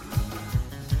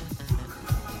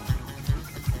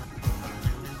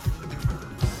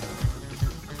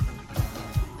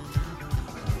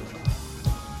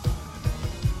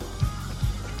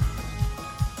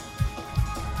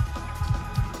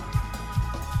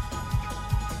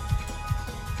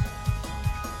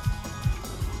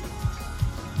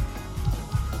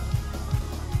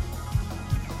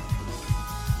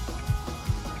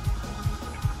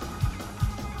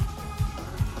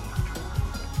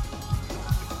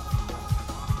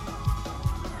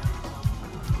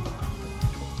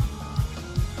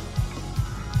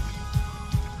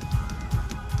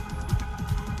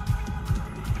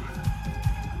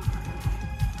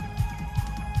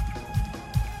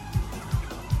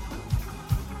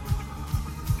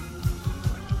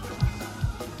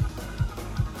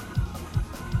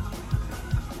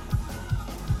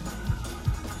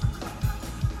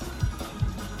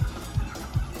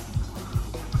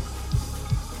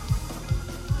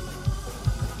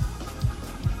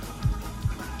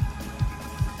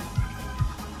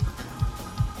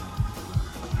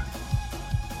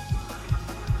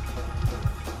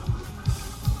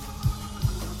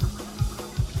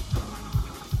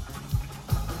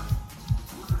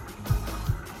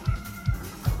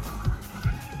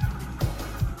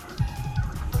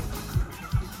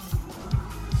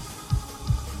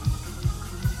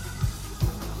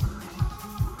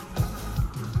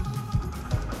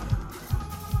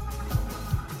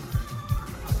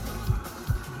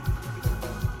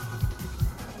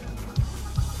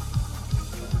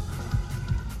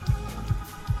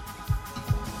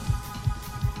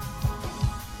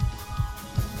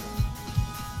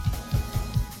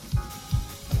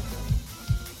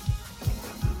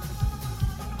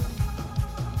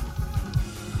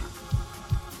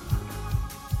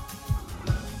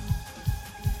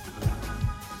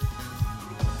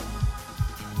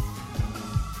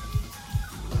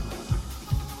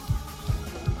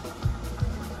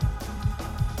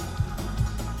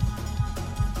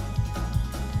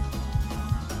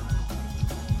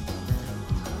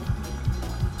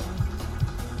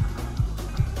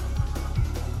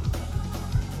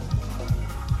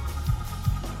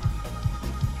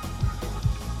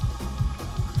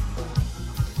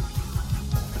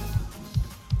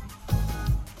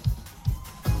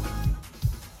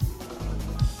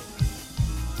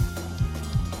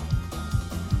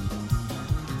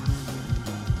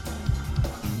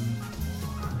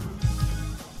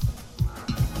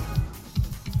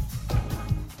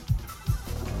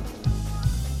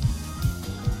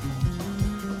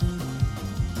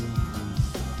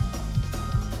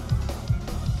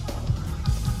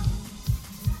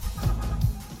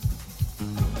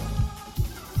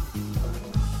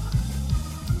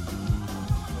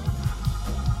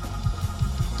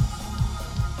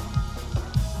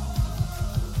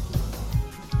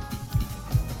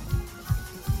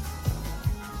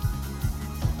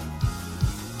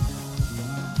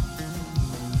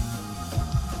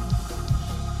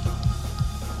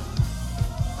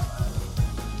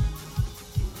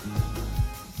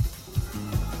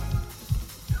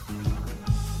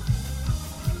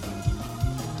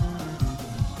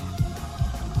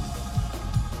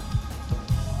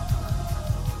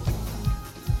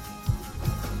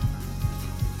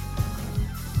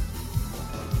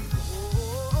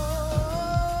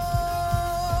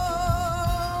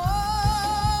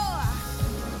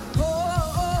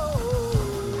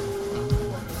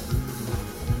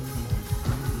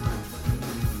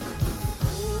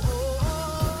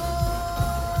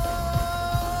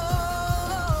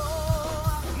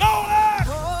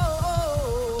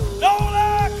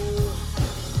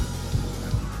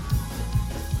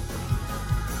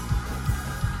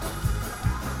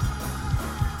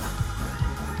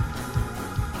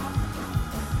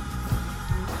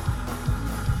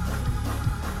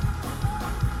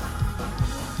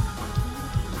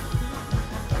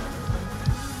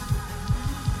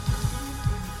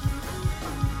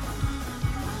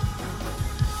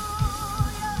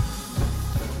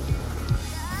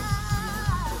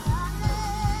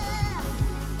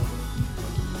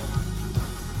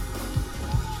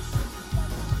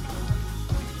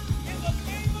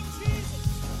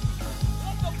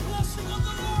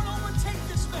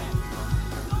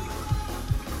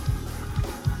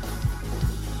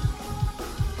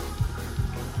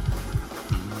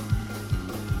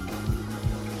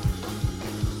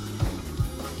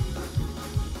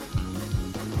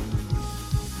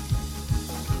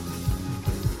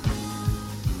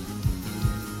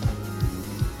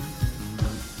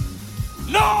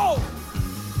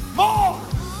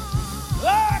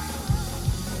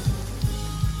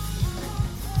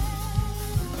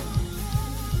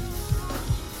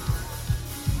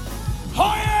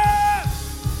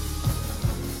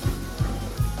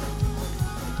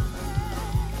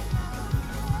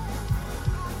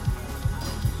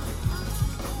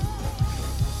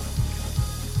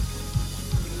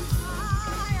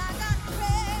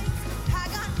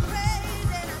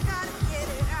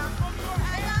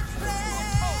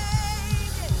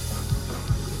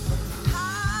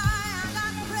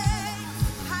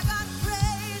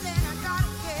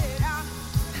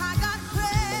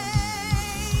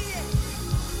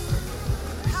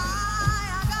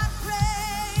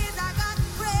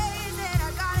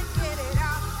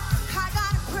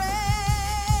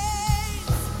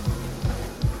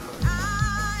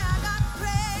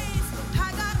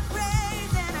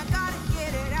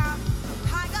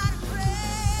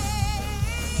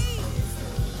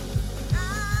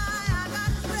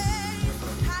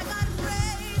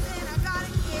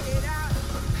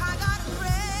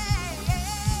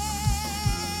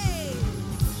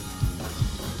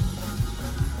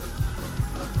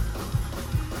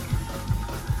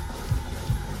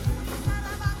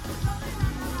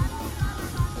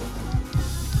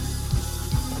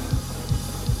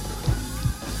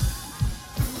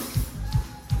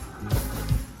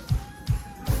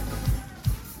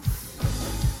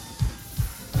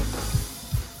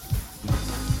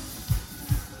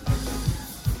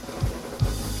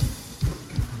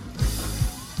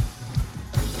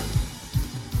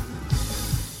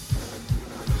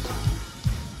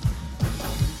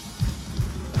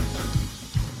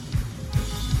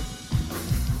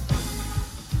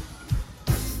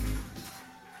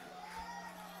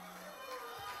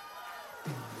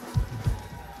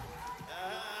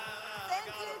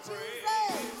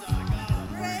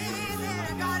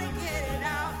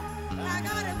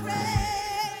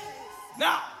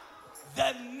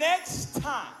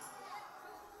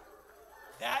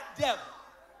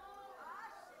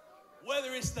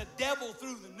 Whether it's the devil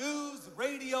through the news, the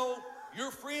radio,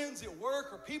 your friends at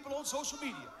work, or people on social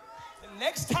media. The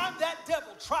next time that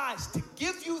devil tries to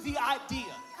give you the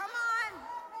idea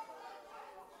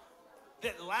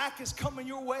that lack is coming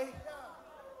your way,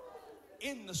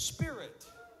 in the spirit,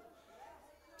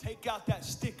 take out that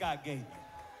stick I gave you.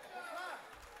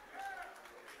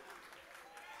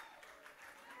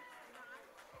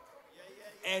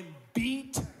 And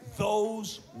beat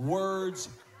those words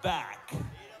back.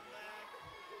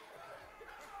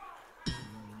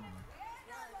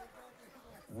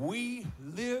 We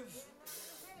live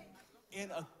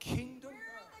in a kingdom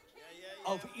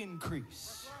of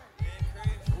increase.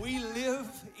 We live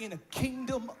in a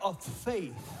kingdom of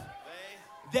faith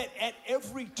that at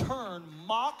every turn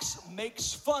mocks,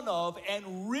 makes fun of,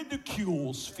 and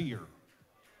ridicules fear.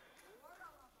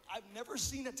 I've never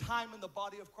seen a time in the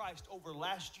body of Christ over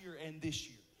last year and this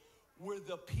year where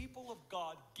the people of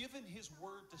God, given his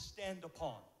word to stand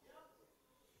upon,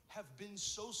 have been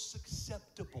so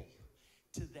susceptible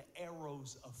to the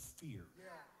arrows of fear.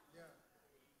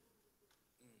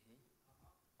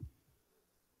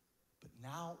 But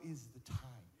now is the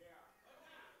time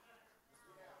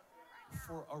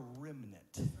for a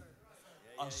remnant,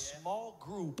 a small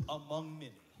group among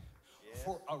many,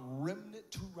 for a remnant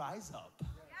to rise up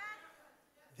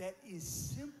that is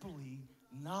simply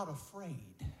not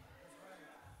afraid.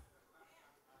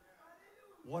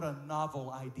 What a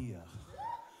novel idea.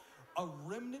 A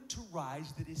remnant to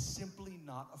rise that is simply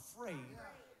not afraid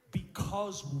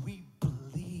because we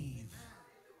believe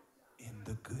in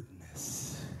the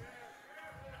goodness.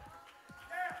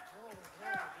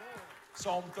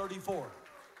 Psalm 34.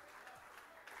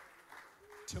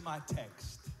 To my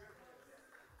text.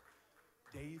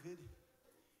 David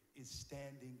is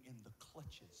standing in the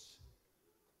clutches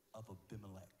of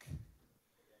Abimelech,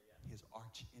 his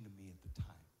arch enemy at the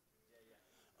time.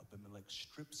 Abimelech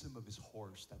strips him of his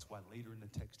horse. That's why later in the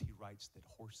text he writes that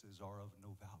horses are of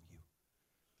no value.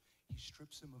 He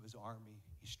strips him of his army.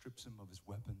 He strips him of his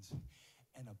weapons.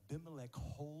 And Abimelech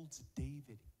holds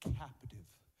David captive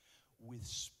with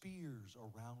spears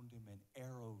around him and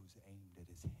arrows aimed at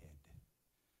his head.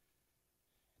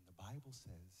 And the Bible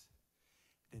says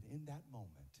that in that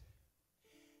moment,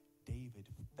 David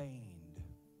feigned,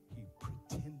 he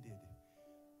pretended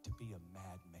to be a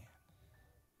madman.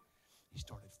 He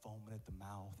started foaming at the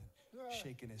mouth and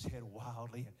shaking his head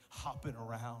wildly and hopping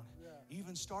around.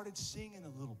 Even started singing a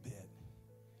little bit.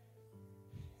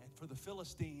 And for the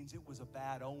Philistines, it was a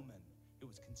bad omen. It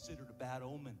was considered a bad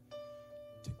omen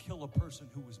to kill a person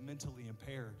who was mentally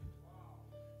impaired.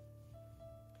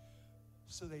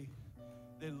 So they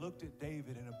looked at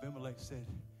David, and Abimelech said,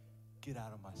 "Get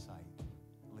out of my sight.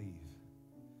 Leave."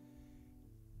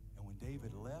 And when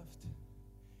David left,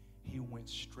 he went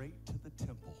straight to the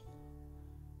temple.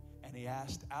 And he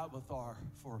asked Abiathar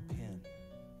for a pen.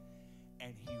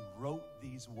 And he wrote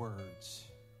these words,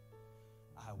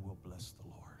 "I will bless the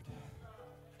Lord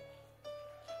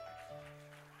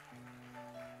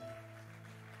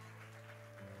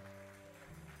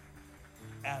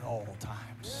at all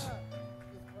times.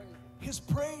 His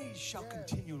praise shall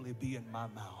continually be in my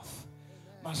mouth.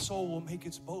 My soul will make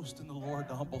its boast in the Lord.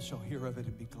 The humble shall hear of it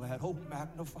and be glad. Oh,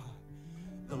 magnify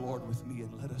the Lord with me,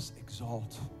 and let us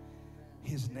exalt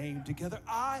his name together.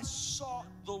 I sought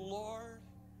the Lord,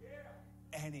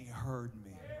 and he heard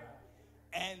me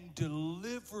and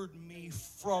delivered me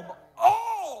from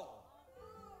all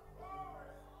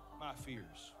my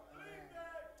fears.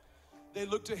 They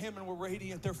looked to him and were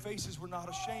radiant. Their faces were not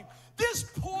ashamed. This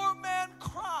poor man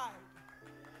cried.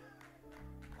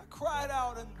 I cried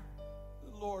out, and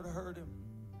the Lord heard him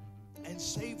and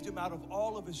saved him out of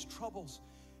all of his troubles.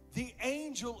 The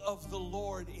angel of the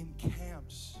Lord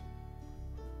encamps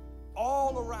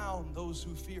all around those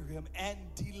who fear him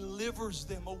and delivers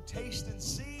them. Oh, taste and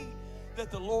see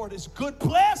that the Lord is good.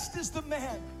 Blessed is the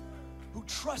man who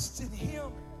trusts in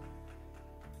him.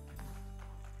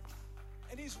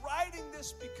 And he's writing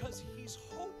this because he's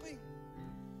hoping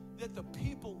that the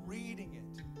people reading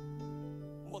it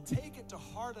will take it to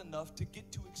heart enough to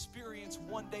get to experience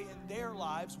one day in their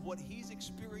lives what he's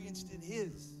experienced in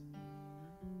his.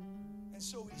 And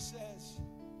so he says,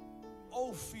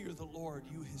 "Oh, fear the Lord,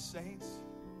 you his saints.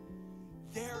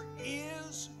 There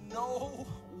is no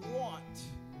want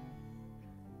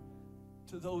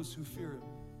to those who fear him."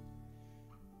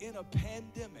 In a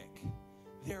pandemic,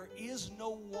 there is no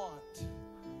want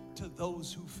to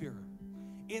those who fear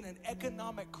him. In an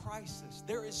economic crisis,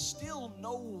 there is still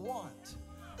no want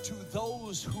to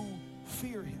those who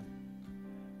fear him.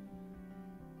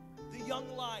 The young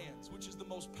lions, which is the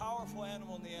most powerful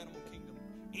animal in the animal kingdom,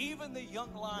 Even the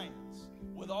young lions,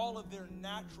 with all of their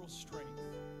natural strength,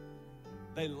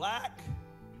 they lack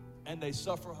and they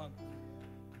suffer hunger.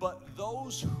 But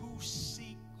those who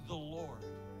seek the Lord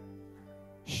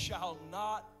shall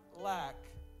not lack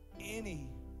any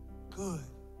good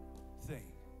thing.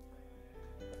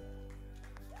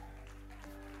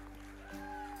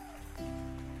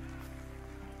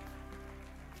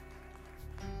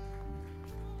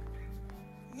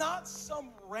 Not some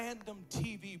random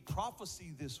TV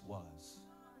prophecy this was.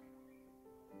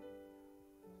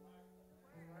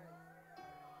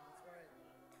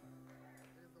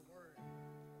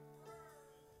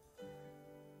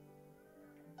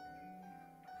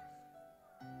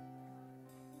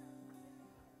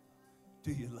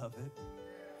 Do you love it?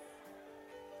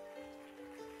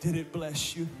 Did it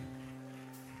bless you?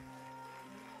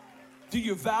 Do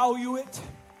you value it?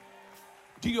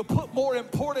 Do you put more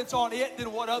importance on it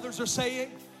than what others are saying?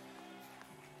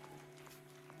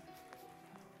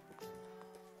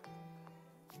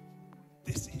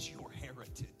 This is your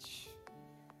heritage.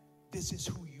 This is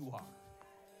who you are.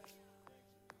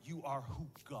 You are who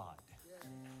God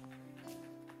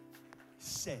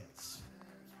says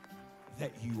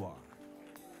that you are.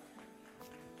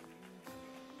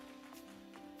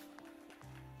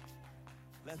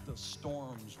 Let the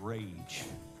storms rage.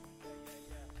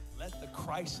 Let the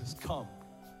crisis come.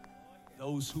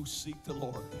 Those who seek the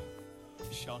Lord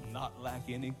shall not lack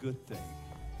any good thing.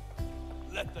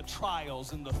 Let the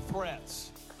trials and the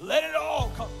threats, let it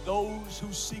all come. Those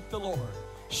who seek the Lord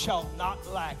shall not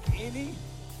lack any.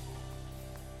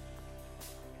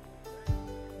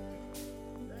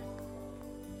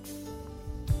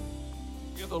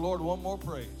 Give the Lord one more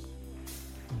praise.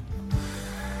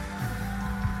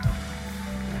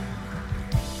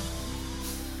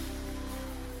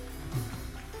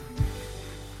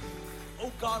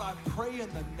 God, I pray in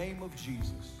the name of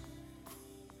Jesus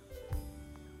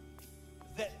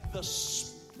that the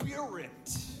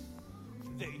spirit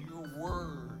that your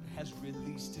word has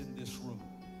released in this room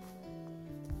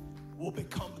will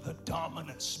become the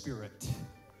dominant spirit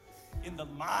in the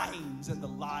minds and the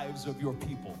lives of your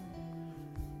people.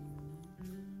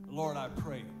 Lord, I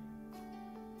pray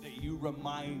that you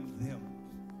remind them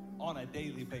on a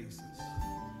daily basis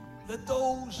that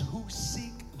those who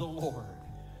seek the Lord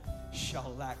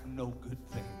shall lack no good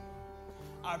thing.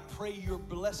 I pray your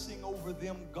blessing over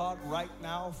them, God, right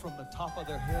now from the top of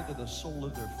their head to the sole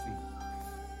of their feet.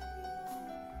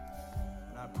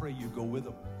 And I pray you go with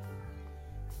them,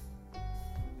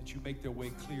 that you make their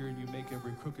way clear and you make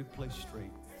every crooked place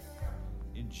straight.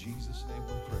 In Jesus' name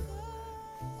we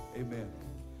pray. Amen.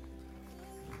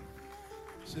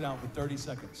 Sit down for 30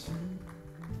 seconds.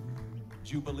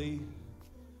 Jubilee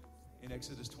in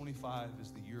Exodus 25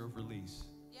 is the year of release.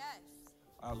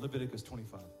 Leviticus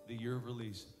 25, the year of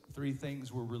release. 3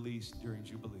 things were released during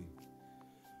Jubilee.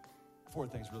 4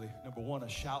 things, really. Number 1, a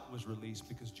shout was released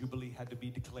because Jubilee had to be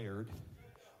declared.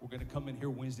 We're going to come in here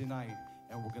Wednesday night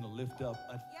and we're going to lift up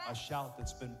a shout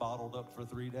that's been bottled up for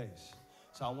 3 days.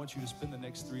 So I want you to spend the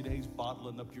next 3 days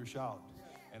bottling up your shout.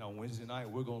 And on Wednesday night,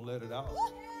 we're going to let it out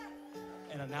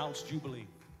and announce Jubilee.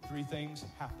 3 things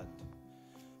happened.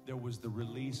 There was the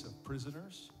release of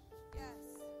prisoners.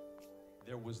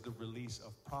 There was the release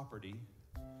of property.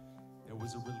 There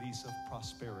was a release of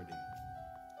prosperity.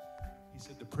 He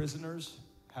said the prisoners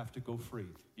have to go free.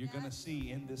 You're going to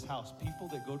see in this house, people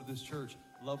that go to this church,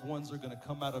 loved ones are going to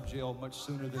come out of jail much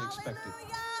sooner than expected.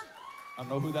 I don't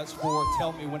know who that's for.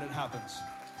 Tell me when it happens.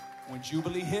 When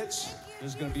Jubilee hits,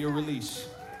 there's going to be a release.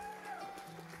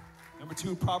 Number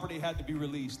 2, property had to be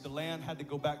released. The land had to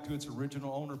go back to its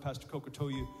original owner. Pastor Coker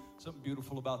told you something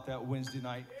beautiful about that Wednesday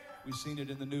night. We've seen it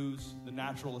in the news. The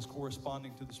natural is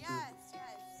corresponding to the spirit.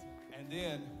 Yes. And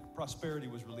then prosperity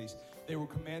was released. They were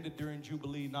commanded during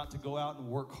Jubilee not to go out and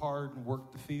work hard and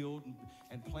work the field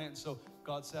and plant. So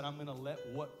God said, I'm going to let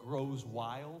what grows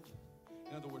wild.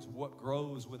 In other words, what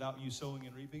grows without you sowing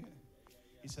and reaping it.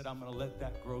 He said, I'm going to let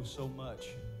that grow so much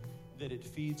that it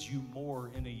feeds you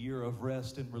more in a year of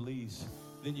rest and release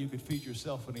than you could feed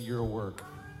yourself in a year of work.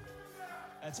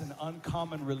 That's an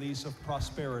uncommon release of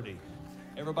prosperity.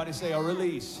 Everybody say a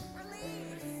release.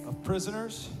 Of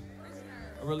prisoners.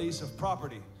 A release of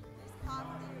property.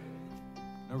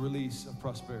 And a release of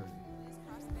prosperity.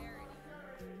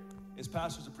 It's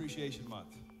Pastor's Appreciation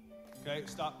Month. Okay,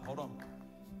 stop, hold on.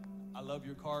 I love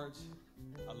your cards.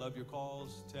 I love your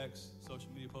calls, texts, social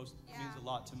media posts. It means a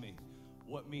lot to me.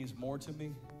 What means more to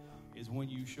me is when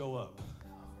you show up.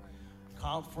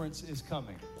 Conference is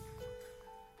coming.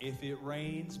 If it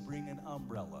rains, bring an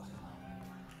umbrella.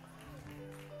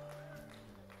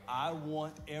 I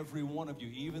want every one of you,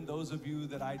 even those of you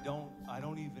that I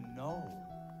don't even know.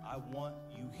 I want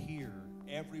you here.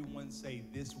 Everyone say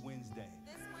this Wednesday.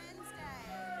 This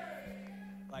Wednesday.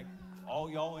 Like all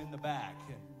y'all in the back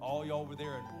and all y'all over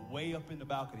there and way up in the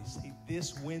balcony. Say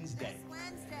this Wednesday. This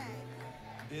Wednesday.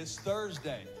 This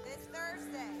Thursday. This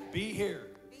Thursday. Be here.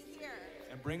 Be here.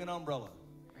 And bring an umbrella.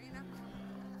 Bring it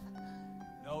up.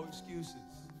 No excuses.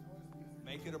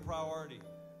 Make it a priority.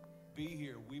 Be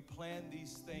here. We plan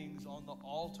these things on the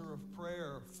altar of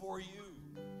prayer for you.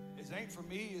 It ain't for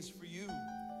me, it's for you.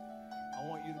 I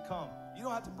want you to come. You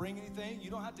don't have to bring anything. You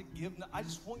don't have to give. I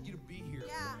just want you to be here.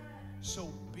 Yeah.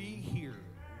 So be here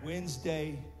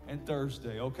Wednesday and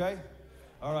Thursday, okay?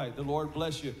 All right, the Lord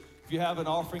bless you. If you have an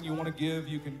offering you want to give,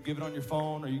 you can give it on your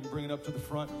phone or you can bring it up to the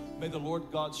front. May the Lord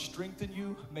God strengthen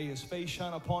you. May his face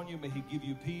shine upon you. May he give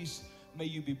you peace. May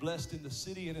you be blessed in the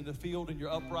city and in the field, in your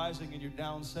uprising and your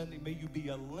downsending. May you be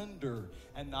a lender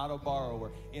and not a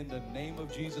borrower. In the name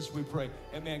of Jesus, we pray.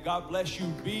 Amen. God bless you.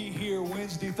 Be here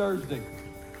Wednesday, Thursday.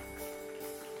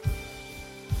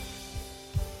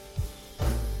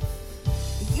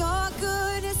 Your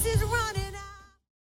goodness is running